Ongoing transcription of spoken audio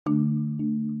Hello?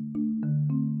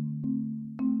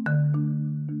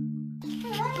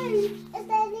 Is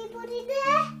there anybody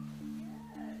there?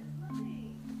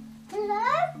 Hello?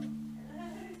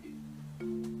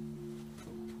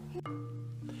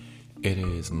 It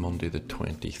is Monday the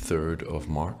 23rd of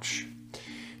March.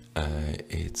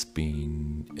 It's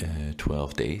been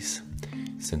 12 days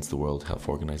since the World Health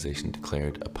Organization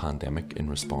declared a pandemic in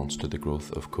response to the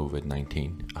growth of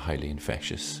COVID-19, a highly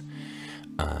infectious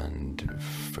and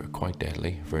quite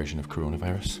deadly version of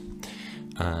coronavirus.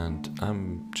 And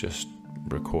I'm just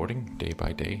recording day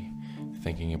by day,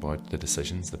 thinking about the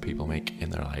decisions that people make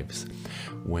in their lives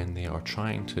when they are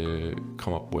trying to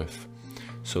come up with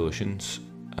solutions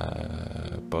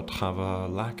but have a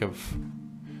lack of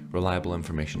reliable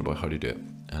information about how to do it,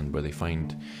 and where they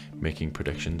find making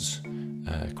predictions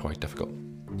quite difficult.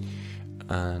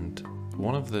 And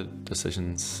one of the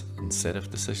decisions and set of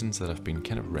decisions that I've been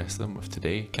kind of wrestling with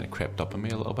today, kind of crept up on me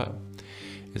a little bit,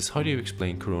 is how do you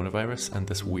explain coronavirus and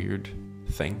this weird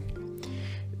thing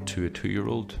to a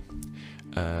 2-year-old?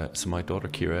 So my daughter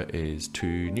Kira is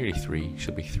 2, nearly 3.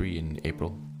 She'll be 3 in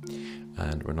April,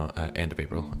 and we're not end of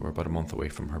April. We're about a month away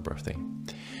from her birthday,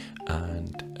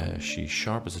 and she's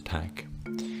sharp as a tack,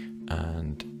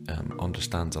 and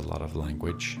understands a lot of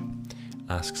language,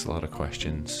 asks a lot of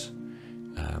questions,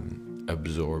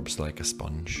 absorbs like a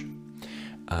sponge.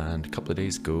 And a couple of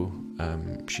days ago,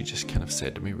 she just kind of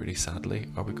said to me really sadly,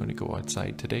 "Are we going to go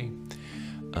outside today?"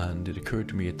 And it occurred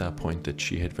to me at that point that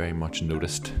she had very much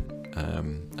noticed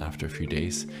after a few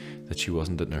days that she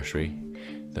wasn't at nursery,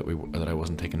 that I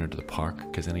wasn't taking her to the park,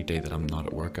 because any day that I'm not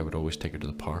at work I would always take her to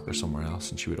the park or somewhere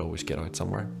else, and she would always get out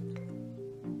somewhere.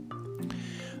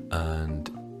 And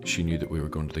she knew that we were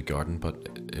going to the garden, but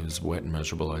it was wet and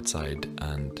miserable outside,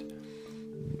 and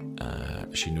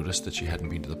she noticed that she hadn't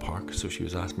been to the park, so she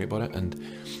was asking me about it. And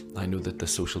I know that the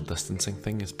social distancing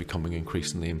thing is becoming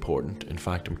increasingly important. In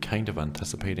fact, I'm kind of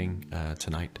anticipating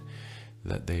tonight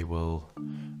that they will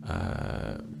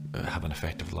have an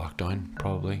effective lockdown,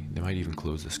 probably. They might even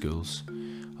close the schools,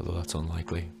 although that's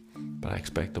unlikely. But I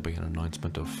expect there'll be an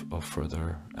announcement of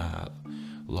further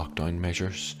lockdown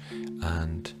measures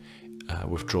and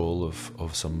withdrawal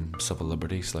of some civil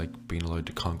liberties, like being allowed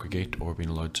to congregate or being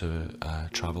allowed to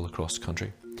travel across the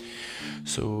country.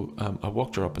 So I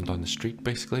walked her up and down the street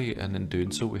basically, and in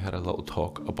doing so we had a little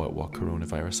talk about what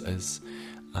coronavirus is,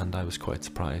 and I was quite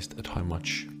surprised at how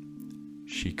much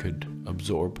she could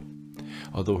absorb,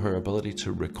 although her ability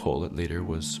to recall it later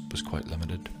was quite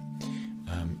limited.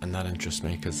 And that interests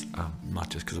me, because not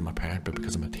just because I'm a parent, but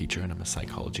because I'm a teacher, and I'm a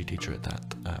psychology teacher at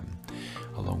that.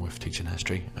 Along with teaching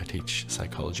history, I teach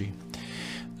psychology,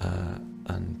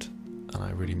 and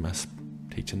I really miss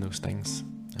teaching those things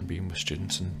and being with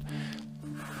students and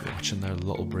watching their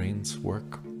little brains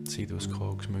work, see those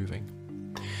cogs moving.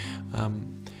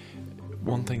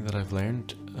 One thing that I've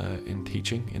learned in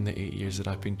teaching in the 8 years that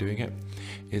I've been doing it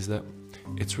is that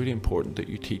it's really important that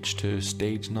you teach to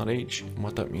stage, not age. And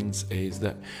what that means is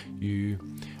that you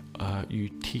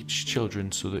teach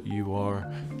children so that you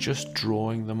are just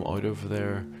drawing them out of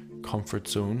their comfort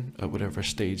zone at whatever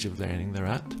stage of learning they're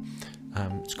at.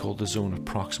 It's called the zone of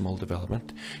proximal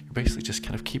development. You're basically just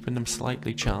kind of keeping them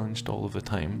slightly challenged all of the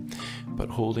time, but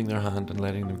holding their hand and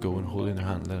letting them go, and holding their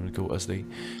hand and letting them go as they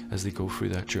go through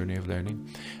that journey of learning.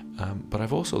 But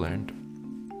I've also learned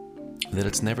that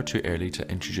it's never too early to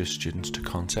introduce students to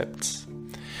concepts.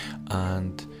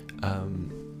 And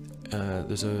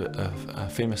there's a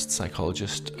famous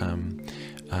psychologist, an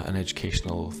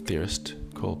educational theorist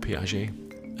called Piaget,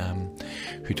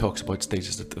 who talks about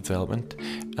stages of development,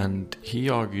 and he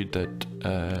argued that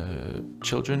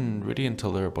children, really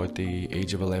until they're about the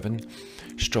age of 11,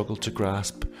 struggle to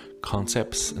grasp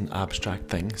concepts and abstract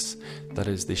things. That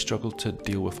is, they struggle to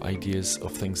deal with ideas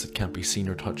of things that can't be seen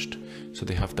or touched. So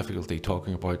they have difficulty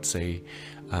talking about, say,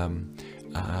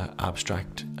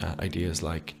 abstract ideas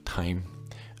like time,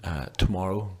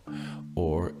 tomorrow,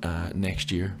 or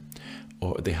next year.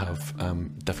 Or they have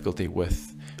difficulty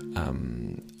with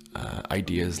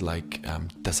ideas like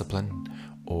discipline,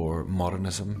 or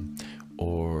modernism,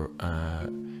 or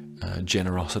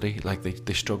generosity. Like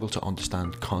they struggle to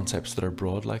understand concepts that are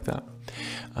broad like that.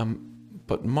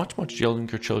 But much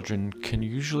younger children can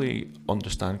usually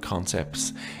understand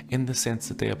concepts in the sense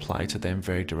that they apply to them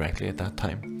very directly at that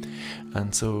time.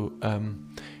 And so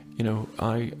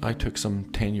I took some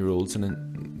 10-year-olds,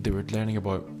 and they were learning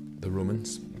about the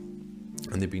Romans,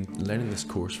 and they've been learning this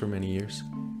course for many years.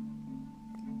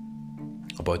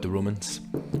 about the Romans.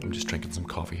 I'm just drinking some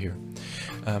coffee here.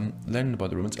 Learning about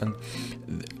the Romans, and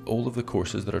all of the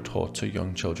courses that are taught to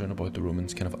young children about the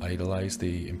Romans kind of idolize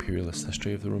the imperialist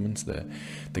history of the Romans,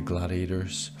 the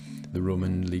gladiators, the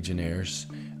Roman legionnaires,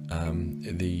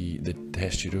 the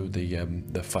testudo,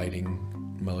 the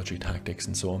fighting military tactics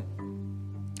and so on.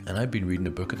 And I'd been reading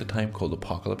a book at the time called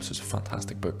Apocalypse. It's a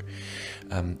fantastic book,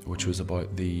 which was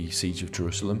about the siege of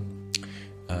Jerusalem,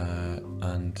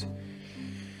 and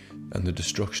the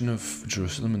destruction of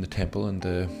Jerusalem and the temple and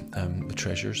the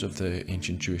treasures of the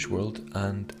ancient Jewish world.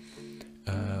 And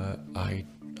I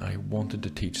wanted to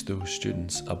teach those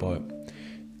students about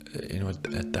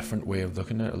a different way of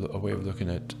looking at a way of looking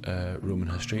at Roman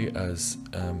history as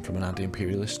from an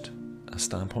anti-imperialist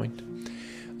standpoint.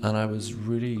 And I was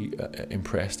really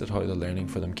impressed at how the learning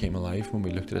for them came alive when we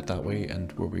looked at it that way,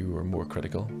 and where we were more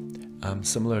critical.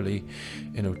 Similarly,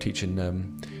 teaching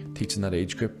that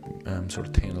age group, sort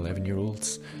of 10,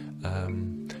 11-year-olds,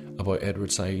 about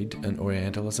Edward Said and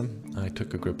Orientalism. I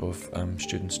took a group of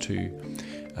students to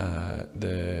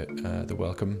the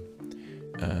Wellcome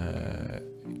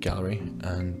Gallery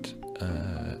and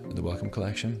the Wellcome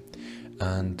Collection,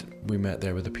 and we met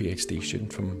there with a PhD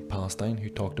student from Palestine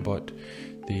who talked about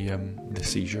the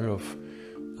seizure of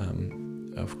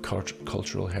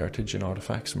cultural heritage and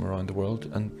artifacts from around the world.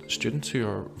 And students who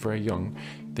are very young,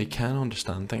 they can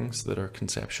understand things that are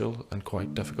conceptual and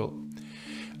quite difficult,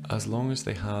 as long as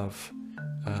they have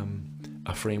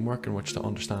a framework in which to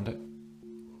understand it.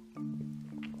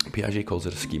 Piaget calls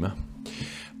it a schema.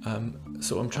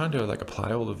 So I'm trying to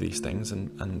apply all of these things,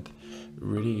 and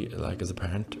really, as a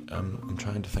parent, I'm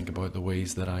trying to think about the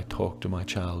ways that I talk to my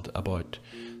child about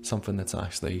something that's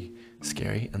actually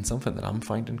scary and something that I'm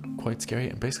finding quite scary,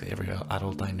 and basically every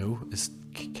adult I know is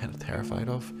kind of terrified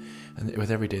of. And with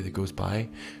every day that goes by,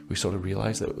 we sort of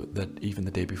realise that even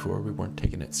the day before we weren't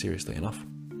taking it seriously enough.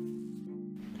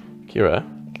 Kira,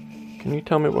 can you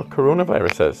tell me what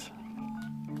coronavirus is?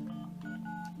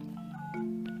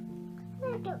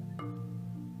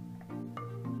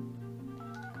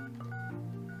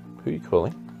 Who are you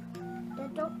calling? The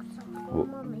doctor for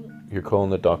Mummy. You're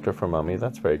calling the doctor for Mummy?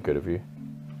 That's very good of you.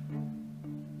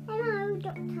 Hello,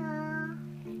 doctor.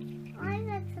 I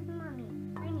read to Mummy.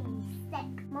 Mummy's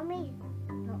sick. Mummy's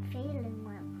not feeling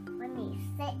well. Mummy's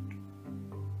sick.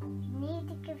 You need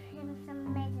to give him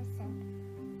some medicine.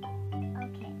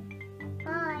 Okay.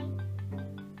 Bye.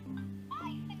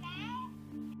 Bye for now.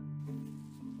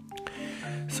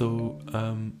 So,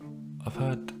 I've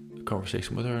had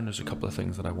conversation with her, and there's a couple of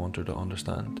things that I want her to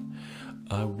understand.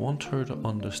 I want her to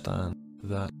understand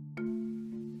that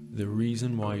the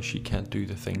reason why she can't do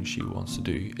the thing she wants to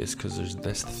do is because there's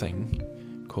this thing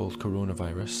called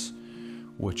coronavirus,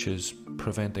 which is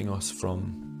preventing us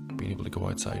from being able to go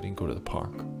outside and go to the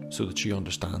park, so that she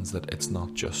understands that it's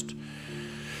not just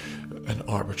an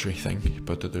arbitrary thing,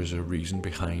 but that there's a reason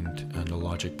behind and a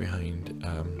logic behind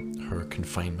her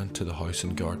confinement to the house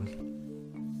and garden.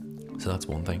 So that's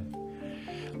one thing.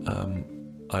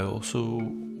 I also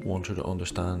want her to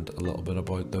understand a little bit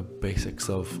about the basics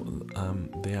of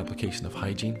the application of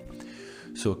hygiene.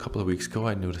 So a couple of weeks ago,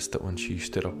 I noticed that when she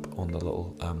stood up on the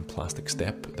little plastic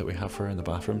step that we have for her in the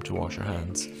bathroom to wash her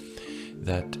hands,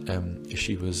 that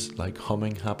she was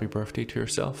humming happy birthday to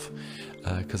herself,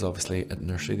 because obviously at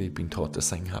nursery they'd been taught to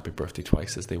sing happy birthday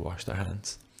twice as they wash their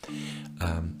hands.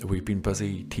 We've been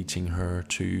busy teaching her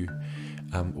to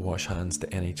wash hands to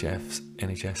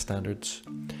NHS standards,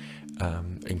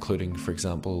 including, for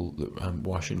example,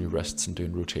 washing your wrists and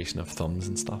doing rotation of thumbs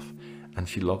and stuff. And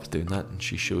she loves doing that, and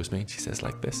she shows me and she says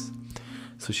like this.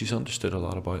 So she's understood a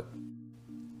lot about.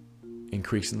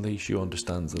 Increasingly, she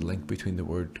understands the link between the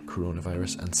word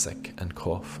coronavirus and sick and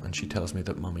cough, and she tells me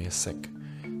that Mummy is sick,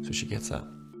 so she gets that.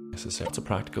 So lots of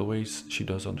practical ways she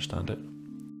does understand it.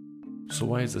 So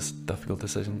why is this a difficult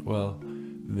decision? Well,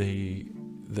 the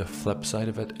flip side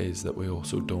of it is that we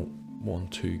also don't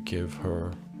want to give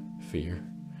her fear,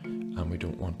 and we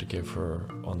don't want to give her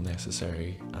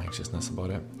unnecessary anxiousness about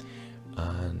it,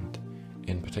 and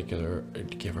in particular to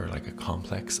give her a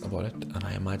complex about it. And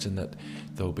I imagine that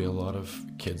there'll be a lot of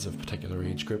kids of particular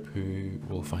age group who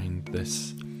will find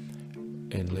this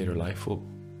in later life will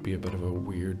be a bit of a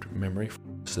weird memory,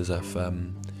 just as if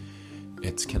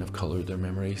it's kind of coloured their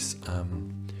memories,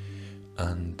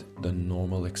 and the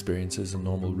normal experiences and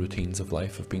normal routines of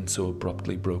life have been so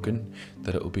abruptly broken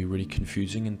that it will be really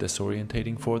confusing and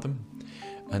disorientating for them.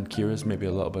 And Kira's maybe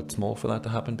a little bit small for that to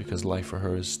happen, because life for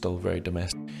her is still very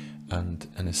domestic and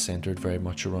is centred very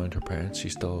much around her parents.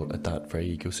 She's still at that very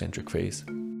egocentric phase.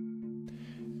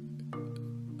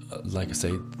 like I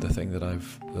say, the thing that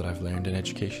I've learned in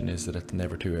education is that it's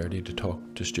never too early to talk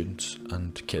to students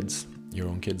and kids, your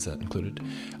own kids that included,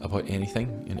 about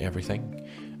anything and everything.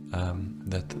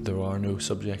 That there are no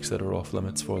subjects that are off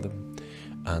limits for them,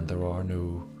 and there are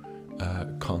no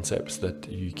concepts that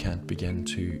you can't begin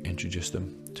to introduce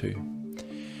them to.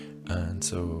 And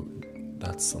so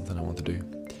that's something I want to do,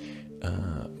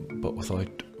 but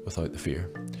without the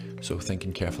fear. So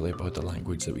thinking carefully about the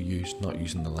language that we use, not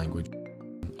using the language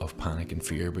of panic and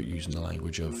fear, but using the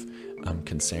language of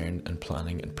concern and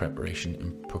planning and preparation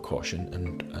and precaution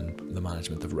and the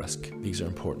management of risk. These are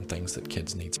important things that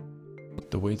kids need.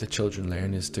 The way that children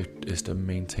learn is to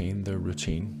maintain their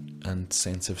routine and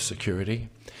sense of security,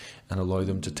 and allow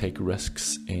them to take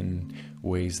risks in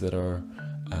ways that are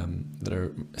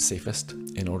safest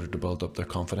in order to build up their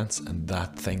confidence, and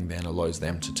that thing then allows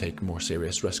them to take more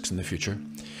serious risks in the future.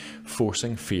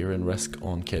 Forcing fear and risk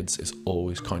on kids is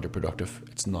always counterproductive.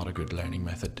 It's not a good learning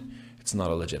method. It's not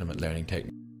a legitimate learning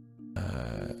technique.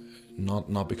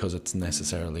 Not because it's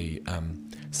necessarily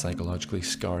psychologically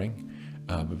scarring,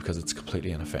 but because it's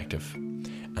completely ineffective,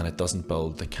 and it doesn't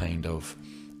build the kind of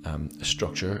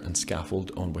structure and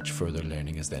scaffold on which further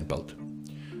learning is then built.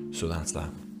 So that's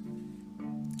that.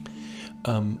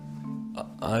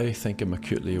 I think I'm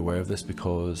acutely aware of this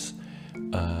because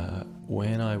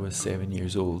when I was 7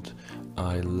 years old,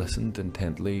 I listened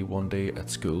intently one day at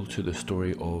school to the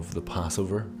story of the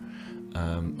Passover,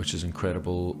 which is an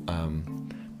incredible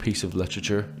piece of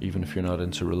literature, even if you're not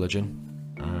into religion,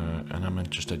 and I'm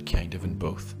interested kind of in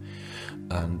both.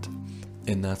 And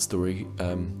in that story,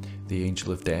 the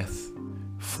angel of death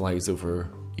flies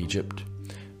over Egypt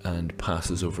and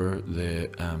passes over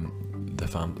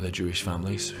the Jewish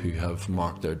families who have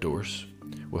marked their doors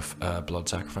with blood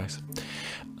sacrifice,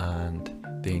 and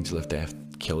the angel of death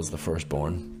kills the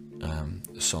firstborn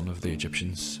son of the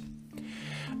Egyptians.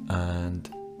 And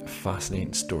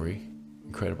fascinating story,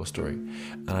 incredible story.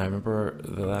 And I remember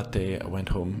that day I went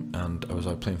home and I was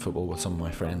out playing football with some of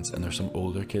my friends, and there's some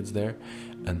older kids there,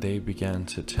 and they began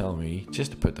to tell me,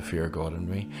 just to put the fear of God in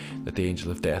me, that the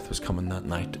angel of death was coming that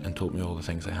night and told me all the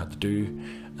things I had to do.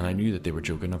 And I knew that they were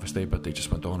joking, obviously, but they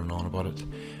just went on and on about it.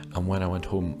 And when I went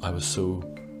home, I was so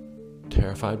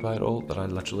terrified by it all that I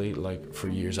literally, like, for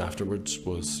years afterwards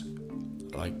was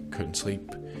like, couldn't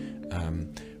sleep,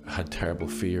 had terrible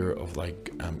fear of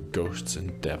like ghosts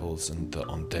and devils and the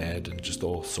undead and just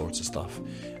all sorts of stuff.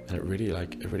 And it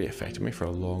really affected me for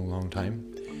a long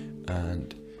time.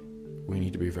 And we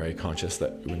need to be very conscious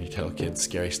that when you tell kids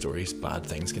scary stories, bad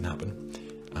things can happen,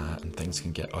 and things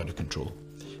can get out of control.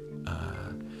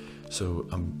 So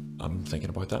I'm thinking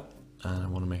about that, and I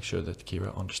want to make sure that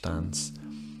Kira understands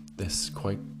this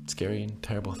quite scary and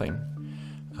terrible thing,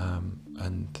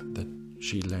 and that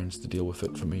she learns to deal with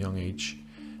it from a young age,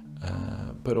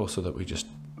 but also that we just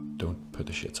don't put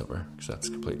the shits up her, because that's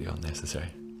completely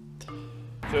unnecessary.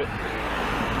 So,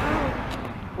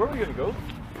 where are we going to go?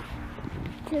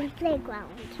 To the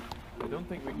playground. I don't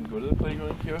think we can go to the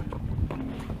playground, Kira. Do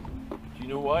you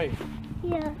know why?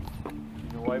 Yes. Do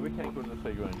you know why we can't go to the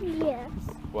playground? Yes.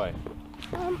 Why?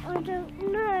 I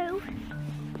don't know.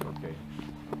 Okay.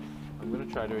 I'm going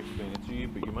to try to explain it to you,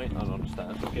 but you might not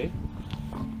understand, okay?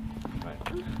 Right.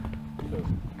 So.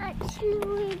 Actually,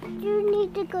 we do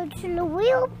need to go to the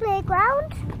real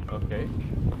playground. Okay.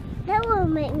 That will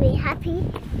make me happy.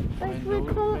 But we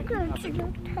know, can't go to the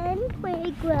 10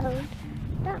 playground.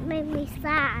 That made me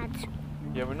sad.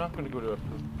 Yeah, we're not going to go to a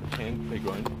pretend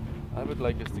playground. I would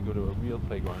like us to go to a real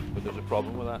playground, but there's a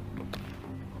problem with that.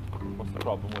 What's the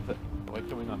problem with it? Why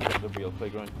can we not go to the real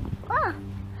playground? Oh,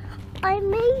 I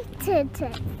made it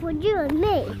for you and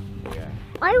me. Yeah.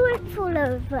 I won't fall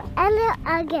over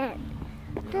again.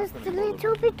 There's a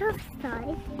little bit of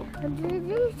slide and a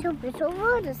little bit of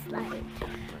water slide.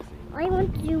 I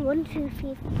want to do 1, 2, 3,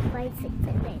 4, 5, 6,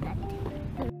 7, 8, 9,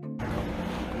 10.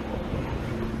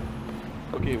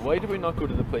 Okay, why do we not go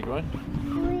to the playground?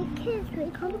 Because we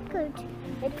can't go to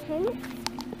the tennis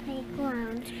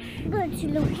playground. Go to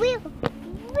the real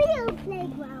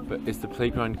playground. But is the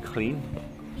playground clean?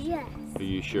 Yes. Are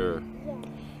you sure? Yes.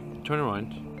 Turn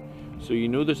around. So you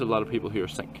know there's a lot of people who are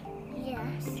sick.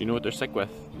 Yes. Do you know what they're sick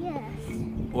with? Yes.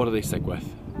 What are they sick with?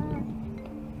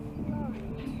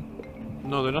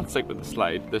 No, they're not sick with the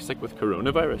slide. They're sick with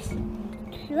coronavirus.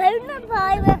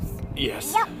 Coronavirus.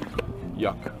 Yes. Yuck.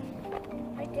 Yuck.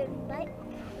 I don't like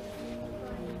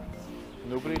coronavirus.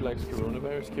 Nobody likes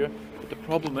coronavirus, Kira. But the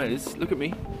problem is, look at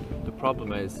me. The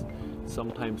problem is,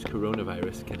 sometimes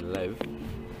coronavirus can live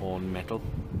on metal.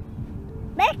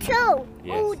 Metal.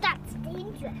 Yes. Oh, that's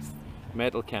dangerous.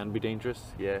 Metal can be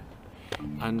dangerous, yeah.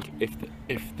 And if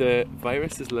the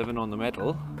virus is living on the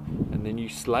metal, and then you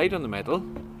slide on the metal.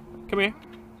 Come here.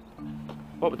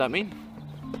 What would that mean?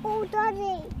 Oh,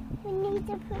 Daddy, we need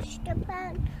to push the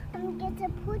button and get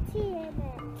a putty in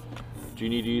it. Do you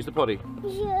need to use the potty?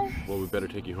 Yeah. Well, we better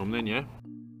take you home then, yeah?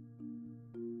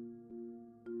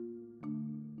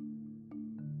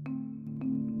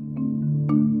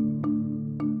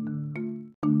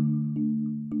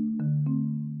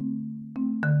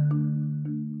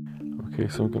 Okay,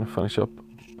 so I'm going to finish up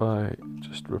by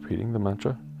just repeating the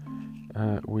mantra.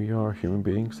 We are human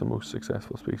beings, the most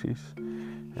successful species,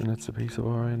 and it's a piece of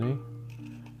RNA,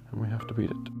 and we have to beat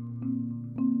it.